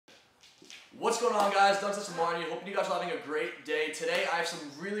What's going on, guys? FaZe Censor. Hoping you guys are having a great day. Today I have some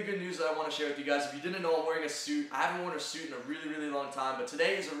really good news that I want to share with you guys. If you didn't know, I'm wearing a suit. I haven't worn a suit in a really long time, but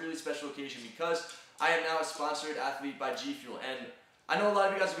today is a really special occasion because I am now a sponsored athlete by GFUEL. And I know a lot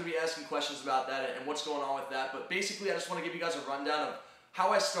of you guys are going to be asking questions about that and what's going on with that, but basically I just want to give you guys a rundown of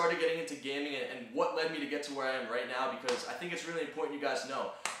how I started getting into gaming and what led me to get to where I am right now, because I think it's really important you guys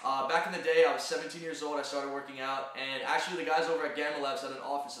know. Back in the day, I was 17 years old, I started working out, and actually the guys over at Gamma Labs had an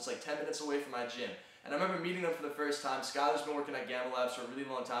office that's like 10 minutes away from my gym. And I remember meeting them for the first time. Skylar's been working at Gamma Labs for a really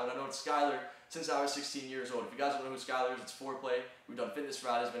long time, and I've known Skylar since I was 16 years old. If you guys don't know who Skylar is, it's Foreplay. We've done Fitness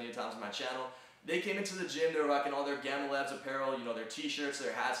Fridays many times on my channel. They came into the gym, they were rocking all their Gamma Labs apparel, you know, their t-shirts,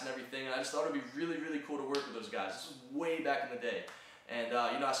 their hats and everything, and I just thought it would be really cool to work with those guys. This was way back in the day. And,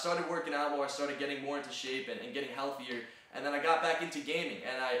 you know, I started working out more, I started getting more into shape and getting healthier, and then I got back into gaming,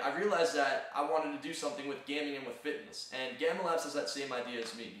 and I realized that I wanted to do something with gaming and with fitness. And Gamma Labs has that same idea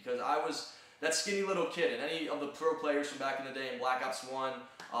as me, because I was that skinny little kid, and any of the pro players from back in the day in Black Ops 1,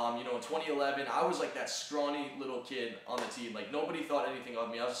 you know, in 2011, I was like that scrawny little kid on the team. Like, nobody thought anything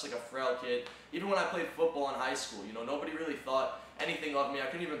of me. I was just like a frail kid. Even when I played football in high school, you know, nobody really thought anything of me. I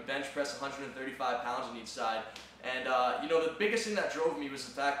couldn't even bench press 135 pounds on each side. And, you know, the biggest thing that drove me was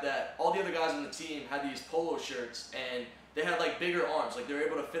the fact that all the other guys on the team had these polo shirts, and they had, like, bigger arms. Like, they were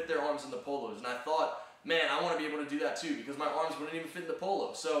able to fit their arms in the polos. And I thought, man, I want to be able to do that too, because my arms wouldn't even fit in the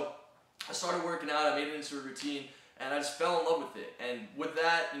polo. So I started working out, I made it into a routine, and I just fell in love with it. And with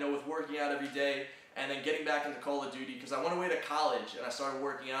that, you know, with working out every day, and then getting back into Call of Duty, because I went away to college, and I started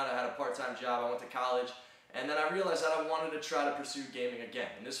working out. I had a part-time job, I went to college. And then I realized that I wanted to try to pursue gaming again.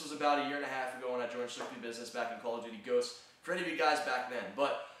 And this was about a year and a half ago when I joined Strictly Business back in Call of Duty Ghosts, for any of you guys back then.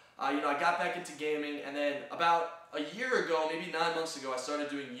 But, you know, I got back into gaming, and then about a year ago, maybe 9 months ago, I started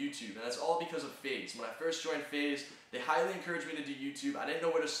doing YouTube. And that's all because of FaZe. When I first joined FaZe, they highly encouraged me to do YouTube. I didn't know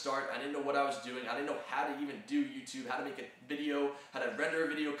where to start. I didn't know what I was doing. I didn't know how to even do YouTube, how to make a video, how to render a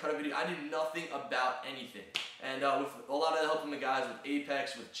video, cut a video. I knew nothing about anything. And with a lot of the help from the guys with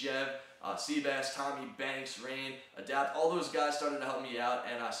Apex, with Jev, Seabass, Tommy, Banks, Rain, Adapt, all those guys started to help me out,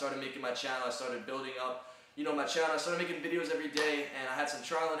 and I started making my channel. I started building up, you know, my channel. I started making videos every day, and I had some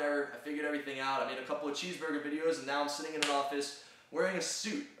trial and error. I figured everything out. I made a couple of cheeseburger videos, and now I'm sitting in an office wearing a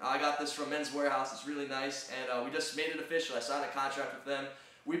suit. I got this from Men's Warehouse. It's really nice, and we just made it official. I signed a contract with them.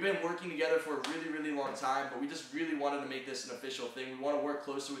 We've been working together for a really long time, but we just really wanted to make this an official thing. We want to work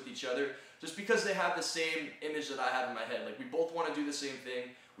closer with each other, just because they have the same image that I have in my head. Like, we both want to do the same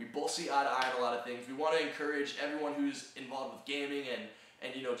thing. We both see eye to eye on a lot of things. We want to encourage everyone who's involved with gaming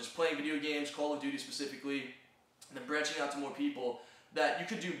and you know, just playing video games, Call of Duty specifically, and then branching out to more people, that you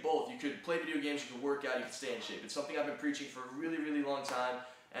could do both. You could play video games, you could work out, you could stay in shape. It's something I've been preaching for a really long time.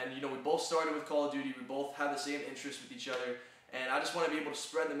 And, you know, we both started with Call of Duty. We both have the same interests with each other. And I just want to be able to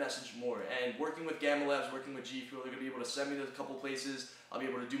spread the message more. And working with Gamma Labs, working with GFUEL, they're going to be able to send me to a couple places. I'll be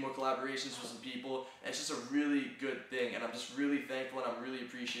able to do more collaborations with some people. And it's just a really good thing. And I'm just really thankful, and I'm really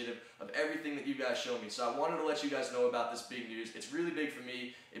appreciative of everything that you guys show me. So I wanted to let you guys know about this big news. It's really big for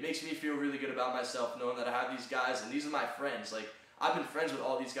me. It makes me feel really good about myself, knowing that I have these guys, and these are my friends. Like, I've been friends with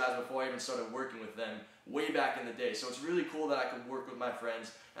all these guys before I even started working with them way back in the day. So it's really cool that I can work with my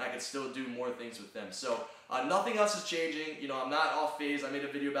friends and I can still do more things with them. So nothing else is changing. You know, I'm not off FaZe. I made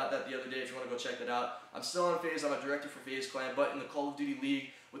a video about that the other day if you want to go check that out. I'm still on FaZe. I'm a director for FaZe Clan, but in the Call of Duty League,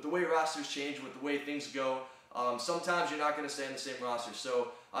 with the way rosters change, with the way things go, sometimes you're not going to stay in the same roster. So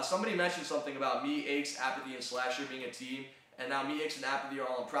somebody mentioned something about me, Aches, Apathy, and Slasher being a team. And now me, Aches, and Apathy are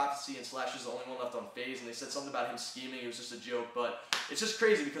all on Prophecy, and Slasher's the only one left on FaZe, and they said something about him scheming. It was just a joke, but it's just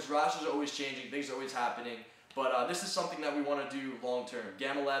crazy because rosters are always changing, things are always happening. But this is something that we want to do long term.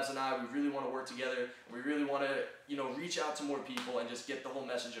 Gamma Labs and I, we really want to work together. We really want to, you know, reach out to more people and just get the whole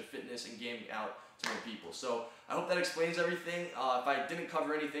message of fitness and gaming out to more people. So I hope that explains everything. If I didn't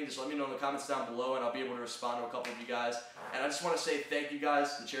cover anything, just let me know in the comments down below, and I'll be able to respond to a couple of you guys. And I just want to say thank you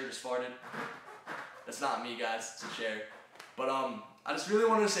guys. The chair just farted. That's not me, guys. It's a chair. But I just really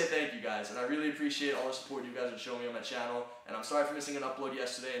wanted to say thank you guys, and I really appreciate all the support you guys are showing me on my channel. And I'm sorry for missing an upload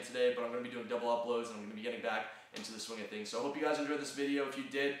yesterday and today, but I'm going to be doing double uploads, and I'm going to be getting back into the swing of things. So I hope you guys enjoyed this video. If you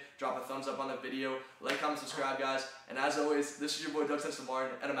did, drop a thumbs up on the video, like, comment, subscribe, guys. And as always, this is your boy FaZe Censor,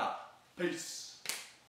 and I'm out. Peace.